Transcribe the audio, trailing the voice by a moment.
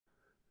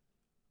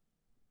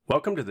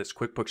Welcome to this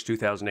QuickBooks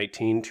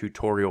 2018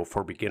 tutorial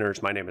for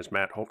beginners. My name is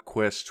Matt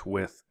Holtquist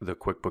with the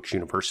QuickBooks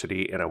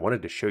University, and I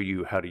wanted to show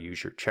you how to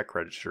use your check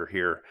register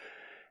here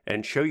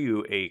and show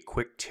you a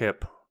quick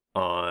tip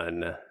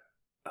on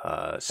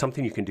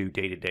something you can do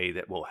day to day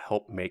that will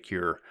help make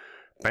your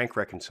bank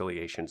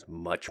reconciliations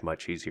much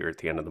easier at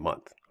the end of the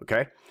month.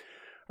 Okay?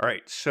 All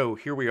right, so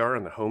here we are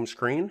on the home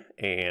screen,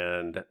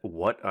 and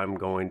what I'm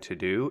going to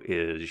do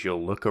is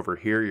you'll look over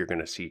here, you're going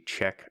to see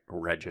check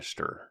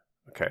register.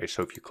 Okay,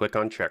 so if you click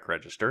on check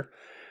register,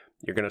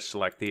 you're going to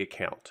select the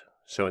account.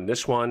 So in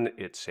this one,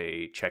 it's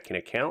a checking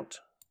account.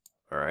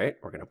 All right,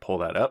 we're going to pull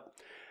that up.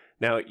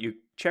 Now,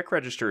 check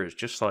register is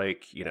just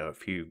like,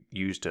 if you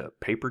used a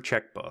paper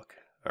checkbook.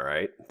 All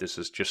right, this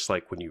is just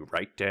like when you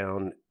write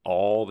down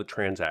all the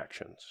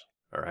transactions.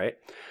 All right,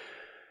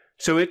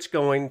 so it's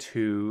going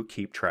to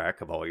keep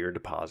track of all your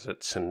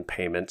deposits and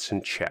payments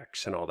and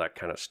checks and all that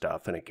kind of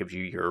stuff, and it gives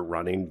you your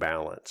running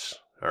balance.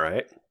 All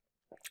right.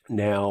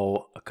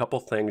 Now, a couple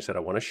things that I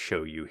want to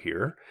show you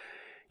here.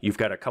 You've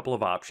got a couple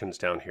of options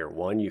down here.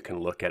 One, you can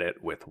look at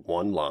it with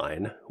one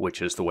line,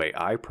 which is the way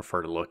I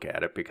prefer to look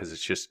at it because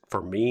it's just,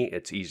 for me,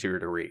 it's easier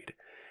to read.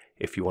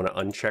 If you want to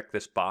uncheck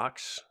this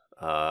box,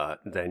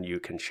 then you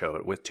can show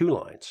it with two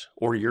lines.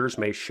 Or yours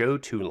may show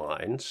two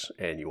lines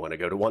and you want to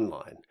go to one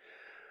line.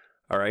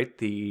 All right,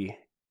 the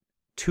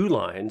two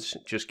lines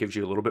just gives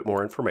you a little bit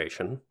more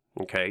information.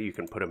 Okay, you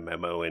can put a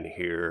memo in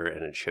here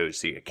and it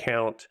shows the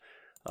account.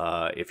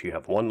 If you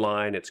have one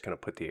line, it's going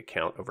to put the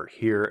account over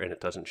here and it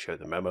doesn't show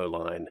the memo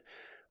line,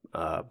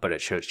 but it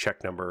shows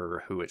check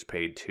number, who it's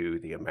paid to,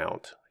 the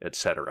amount,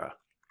 etc.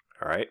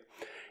 All right.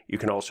 You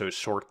can also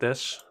sort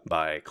this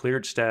by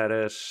cleared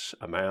status,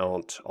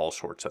 amount, all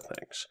sorts of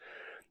things.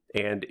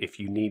 And if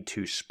you need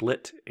to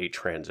split a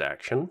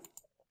transaction,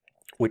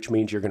 which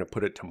means you're going to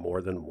put it to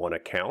more than one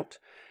account,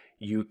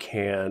 you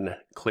can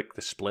click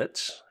the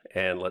splits.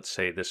 And let's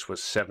say this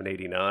was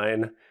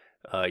 $789.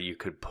 You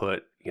could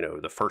put,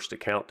 the first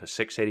account to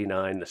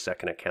 $689, the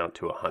second account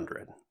to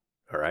 $100.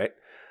 All right.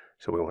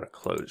 So we want to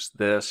close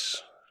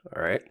this.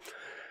 All right.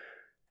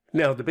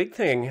 Now, the big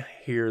thing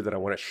here that I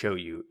want to show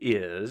you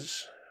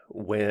is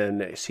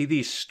see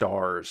these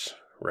stars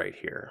right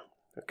here.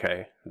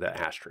 Okay. The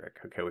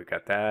asterisk. Okay. We've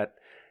got that.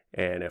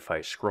 And if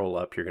I scroll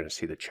up, you're going to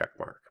see the check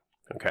mark.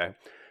 Okay.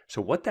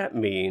 So what that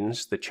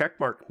means, the check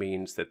mark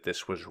means that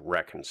this was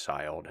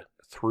reconciled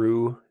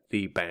through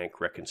the bank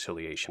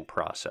reconciliation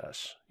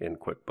process in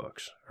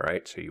QuickBooks. All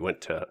right, so you went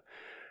to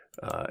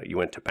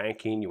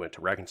banking, you went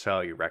to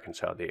reconcile, you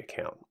reconciled the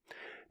account.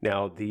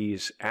 Now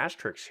these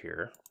asterisks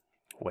here,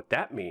 what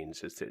that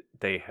means is that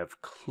they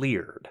have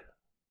cleared.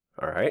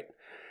 All right.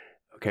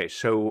 Okay,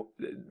 so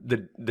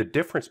the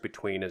difference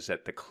between is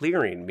that the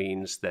clearing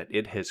means that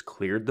it has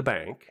cleared the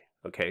bank.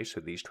 Okay, so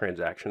these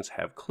transactions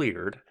have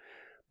cleared,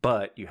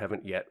 but you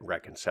haven't yet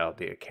reconciled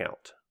the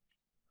account.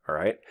 All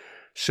right.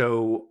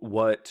 So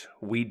what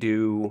we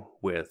do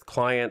with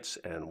clients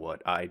and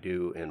what I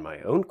do in my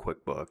own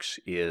QuickBooks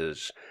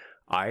is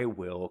I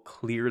will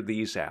clear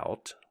these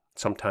out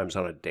sometimes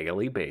on a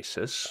daily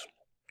basis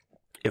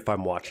if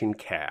I'm watching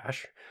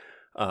cash,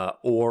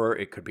 or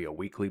it could be a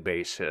weekly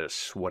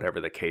basis, whatever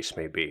the case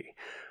may be.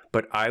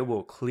 But I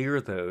will clear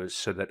those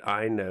so that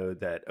I know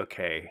that,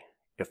 okay,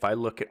 if I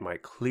look at my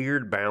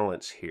cleared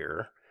balance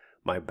here,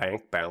 my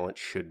bank balance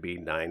should be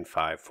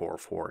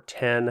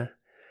 $9,544.10.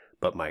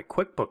 But my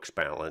QuickBooks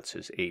balance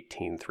is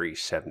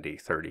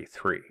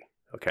 $18,370.33,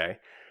 okay?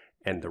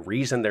 And the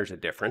reason there's a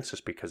difference is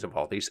because of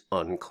all these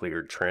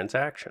uncleared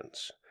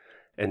transactions.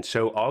 And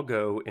so I'll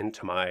go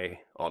into my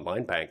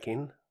online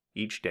banking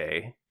each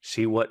day,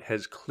 see what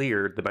has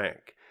cleared the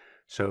bank.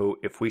 So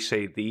if we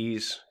say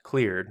these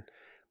cleared,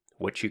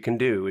 what you can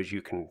do is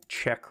you can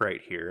check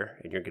right here,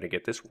 and you're going to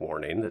get this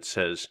warning that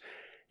says,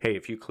 hey,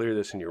 if you clear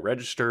this in your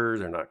register,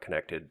 they're not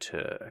connected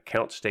to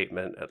account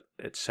statement,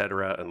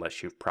 etc.,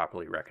 unless you've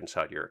properly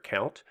reconciled your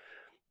account.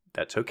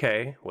 That's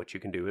okay. What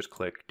you can do is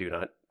click do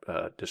not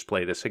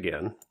display this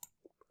again.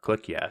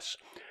 Click yes.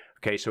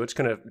 Okay, so it's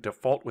going to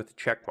default with the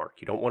check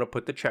mark. You don't want to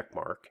put the check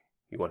mark.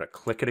 You want to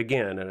click it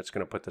again, and it's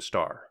going to put the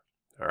star.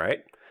 All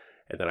right,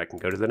 and then I can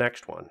go to the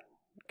next one.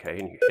 Okay,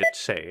 and you hit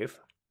save.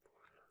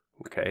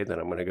 Okay, then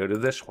I'm going to go to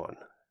this one.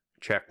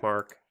 Check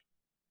mark,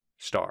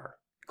 star,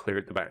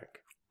 cleared the bank.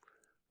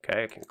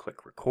 Okay, I can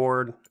click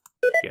record,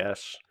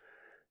 yes.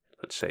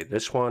 Let's say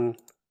this one,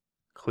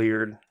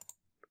 cleared.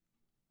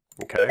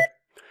 Okay,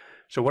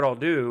 so what I'll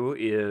do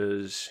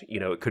is,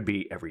 it could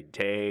be every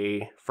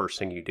day. First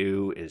thing you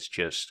do is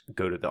just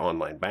go to the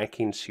online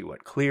banking, see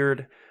what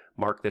cleared,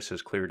 mark this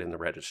as cleared in the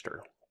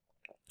register.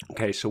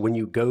 Okay, so when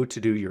you go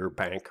to do your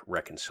bank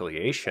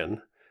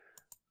reconciliation,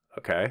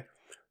 okay,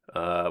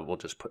 we'll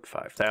just put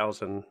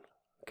 5,000.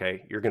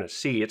 Okay, you're going to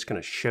see it's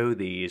going to show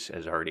these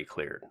as already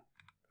cleared.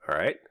 All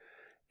right.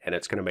 And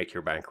it's going to make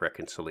your bank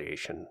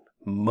reconciliation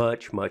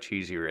much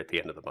easier at the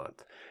end of the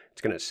month.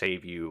 It's going to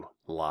save you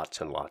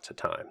lots and lots of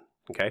time.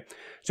 Okay,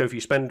 so if you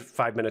spend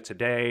 5 minutes a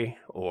day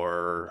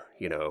or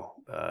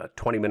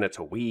 20 minutes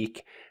a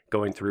week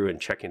going through and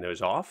checking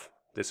those off,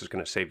 this is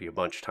going to save you a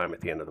bunch of time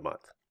at the end of the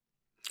month.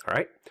 All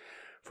right.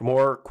 For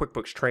more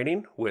QuickBooks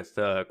training with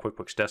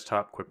QuickBooks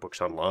Desktop, QuickBooks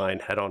Online,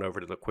 head on over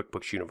to the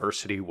QuickBooks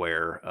University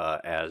where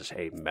as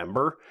a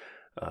member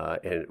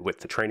and with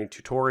the training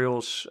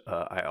tutorials,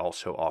 I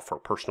also offer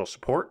personal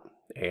support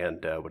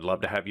and would love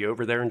to have you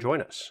over there and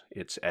join us.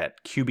 It's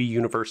at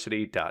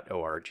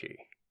qbuniversity.org.